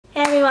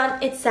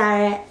everyone, it's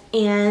Sarah,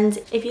 and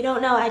if you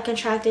don't know, I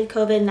contracted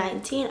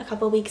COVID-19 a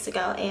couple weeks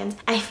ago, and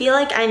I feel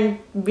like I'm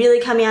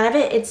really coming out of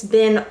it. It's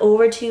been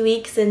over 2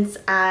 weeks since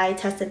I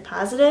tested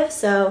positive,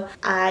 so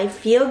I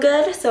feel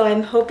good, so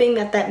I'm hoping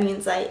that that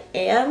means I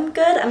am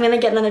good. I'm gonna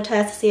get another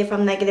test to see if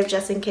I'm negative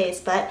just in case,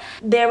 but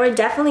there were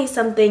definitely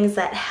some things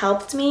that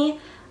helped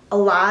me a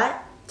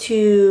lot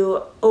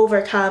to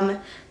overcome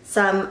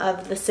some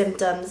of the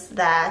symptoms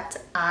that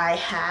I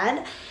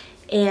had.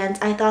 And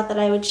I thought that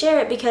I would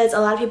share it because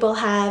a lot of people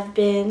have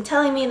been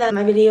telling me that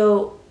my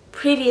video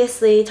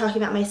previously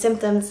talking about my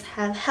symptoms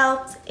have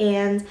helped,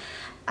 and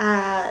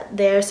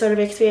they're sort of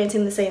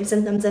experiencing the same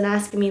symptoms and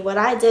asking me what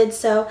I did.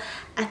 So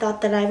I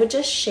thought that I would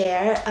just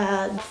share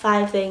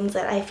 5 things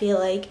that I feel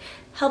like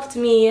helped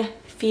me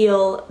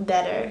feel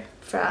better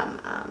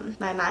from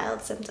my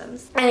mild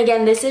symptoms. And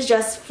again, this is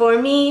just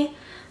for me,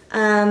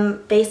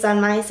 based on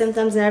my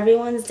symptoms, and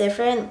everyone's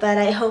different, but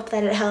I hope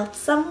that it helps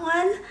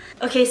someone.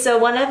 Okay, so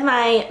one of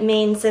my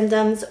main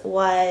symptoms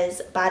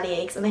was body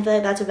aches, and I feel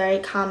like that's a very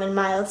common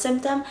mild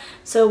symptom.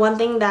 So one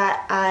thing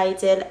that I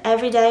did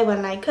every day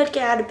when I could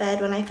get out of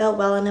bed, when I felt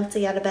well enough to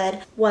get out of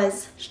bed,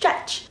 was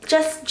stretch.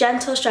 Just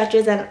gentle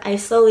stretches, and I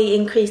slowly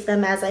increased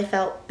them as I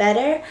felt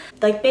better.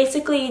 Like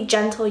basically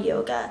gentle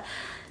yoga,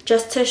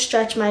 just to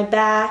stretch my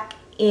back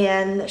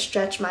and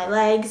stretch my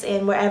legs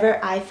and wherever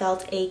I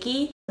felt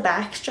achy.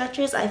 Back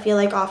stretches I feel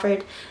like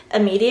offered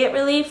immediate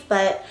relief,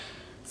 but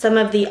some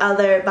of the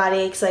other body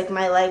aches, like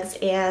my legs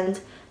and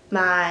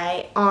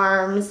my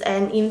arms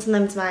and even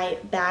sometimes my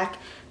back,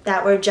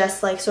 that were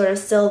just like sort of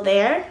still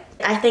there.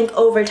 I think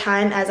over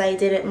time, as I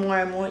did it more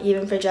and more,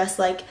 even for just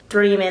like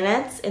 3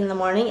 minutes in the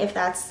morning, if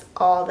that's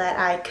all that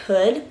I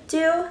could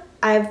do.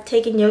 I've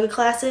taken yoga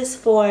classes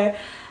for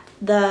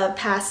the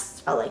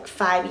past like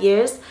 5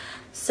 years.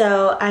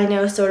 So I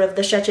know sort of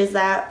the stretches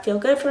that feel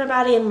good for my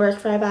body and work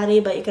for my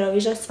body, but you can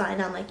always just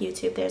find on like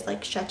YouTube, there's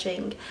like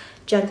stretching,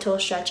 gentle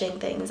stretching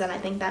things, and I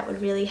think that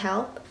would really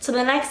help. So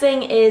the next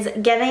thing is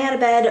getting out of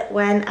bed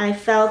when I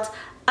felt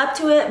up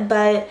to it,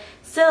 but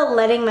still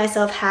letting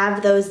myself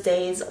have those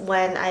days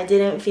when I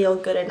didn't feel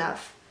good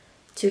enough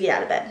to get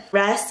out of bed.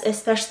 Rest,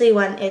 especially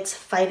when it's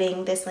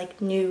fighting this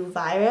like new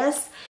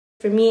virus.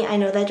 For me, I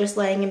know that just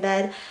laying in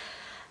bed,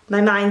 my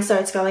mind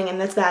starts going,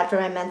 and that's bad for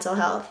my mental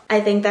health. I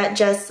think that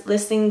just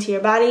listening to your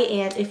body,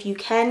 and if you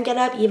can get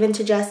up, even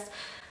to just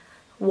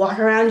walk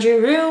around your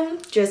room,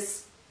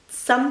 just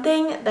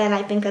something, then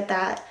I think that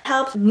that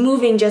helps.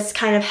 Moving just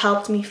kind of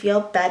helped me feel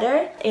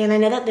better. And I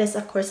know that this,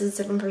 of course, is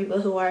different for people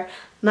who are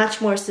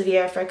much more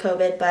severe for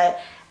COVID, but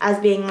as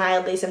being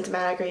mildly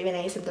symptomatic or even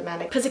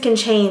asymptomatic, because it can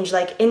change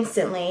like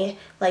instantly,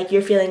 like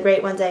you're feeling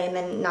great one day and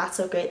then not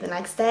so great the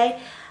next day.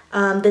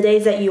 The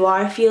days that you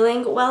are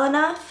feeling well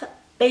enough,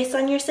 based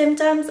on your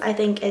symptoms, I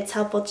think it's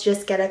helpful to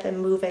just get up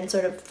and move and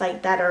sort of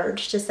fight that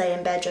urge to stay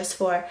in bed. Just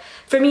for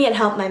me, it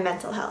helped my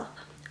mental health.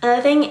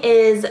 Another thing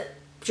is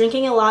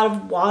drinking a lot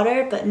of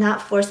water, but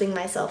not forcing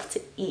myself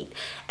to eat.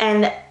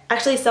 And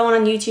actually someone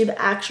on YouTube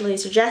actually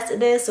suggested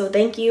this, so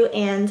thank you,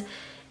 and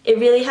it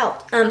really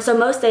helped. So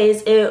most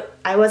days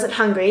I wasn't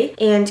hungry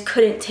and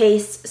couldn't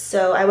taste,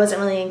 so I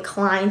wasn't really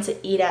inclined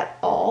to eat at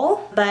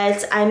all.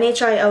 But I made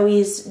sure I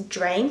always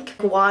drank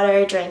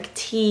water, drank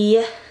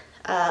tea.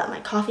 My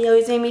coffee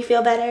always made me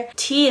feel better.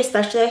 Tea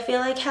especially I feel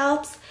like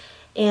helps,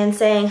 and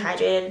staying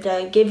hydrated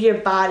to give your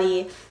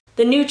body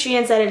the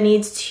nutrients that it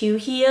needs to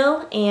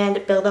heal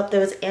and build up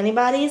those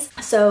antibodies.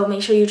 So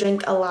make sure you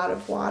drink a lot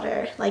of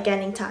water, like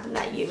any time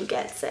that you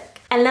get sick.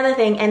 Another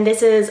thing, and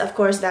this is of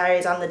course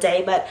varies on the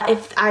day, but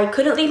if I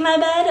couldn't leave my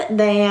bed,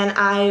 then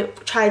I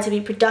tried to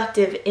be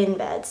productive in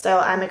bed. So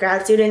I'm a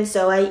grad student,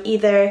 so I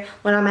either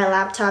went on my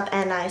laptop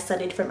and I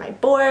studied for my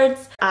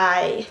boards,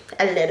 I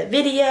edited a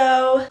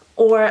video,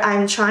 or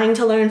I'm trying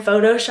to learn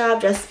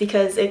Photoshop just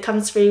because it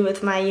comes free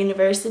with my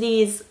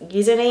university's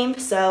username.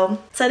 So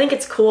I think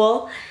it's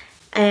cool.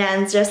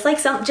 And just like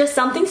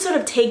something sort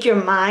of take your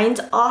mind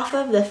off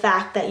of the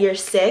fact that you're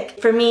sick.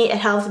 For me, it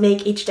helps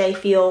make each day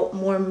feel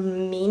more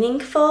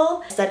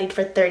meaningful. I studied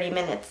for 30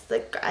 minutes,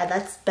 like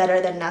that's better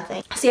than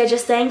nothing. So yeah,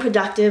 just staying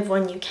productive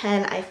when you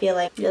can, I feel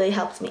like really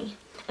helps me.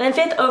 And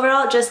then 5th,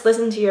 overall, just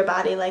listen to your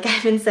body, like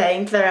I've been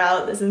saying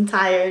throughout this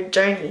entire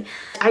journey.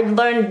 I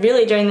learned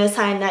really during this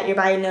time that your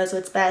body knows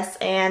what's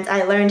best, and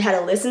I learned how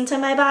to listen to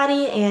my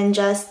body and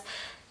just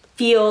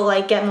feel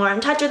like, get more in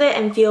touch with it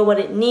and feel what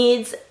it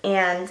needs,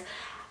 and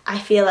I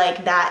feel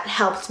like that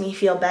helped me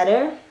feel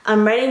better.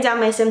 I'm writing down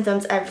my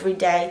symptoms every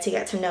day to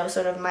get to know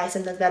sort of my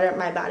symptoms better,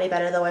 my body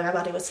better, the way my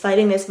body was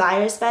fighting this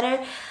virus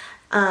better.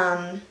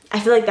 I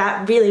feel like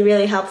that really,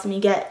 really helps me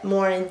get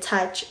more in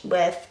touch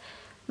with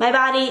my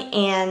body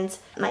and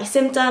my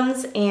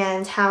symptoms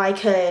and how I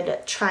could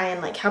try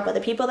and like help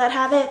other people that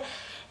have it.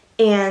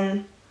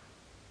 And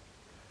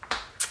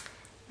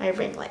my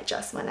ring light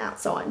just went out,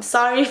 so I'm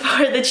sorry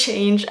for the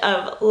change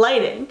of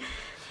lighting.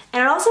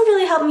 And it also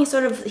really helped me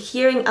sort of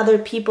hearing other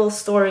people's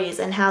stories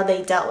and how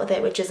they dealt with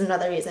it, which is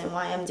another reason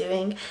why I'm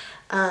doing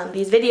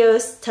these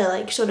videos, to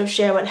like sort of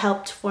share what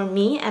helped for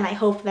me, and I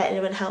hope that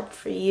it would help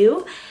for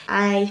you.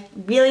 I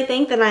really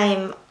think that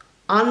I'm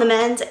on the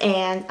mend,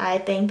 and I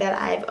think that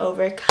I've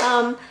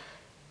overcome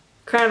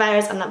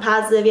coronavirus. I'm not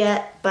positive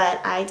yet,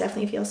 but I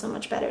definitely feel so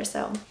much better.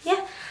 So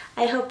yeah,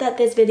 I hope that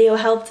this video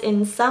helped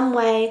in some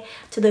way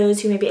to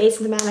those who may be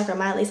asymptomatic or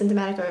mildly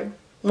symptomatic or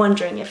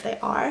wondering if they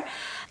are.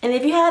 And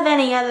if you have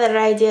any other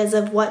ideas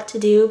of what to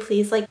do,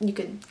 please, like, you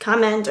could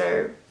comment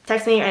or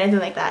text me or anything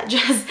like that,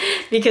 just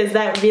because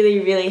that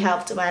really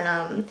helped when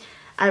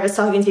I was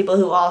talking to people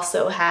who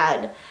also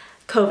had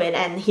COVID,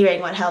 and hearing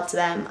what helped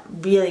them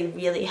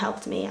really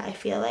helped me, I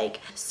feel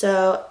like.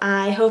 So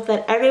I hope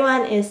that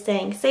everyone is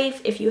staying safe.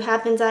 If you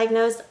have been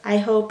diagnosed, I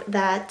hope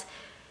that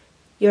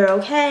you're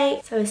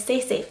okay. So stay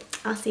safe.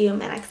 I'll see you in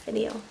my next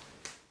video.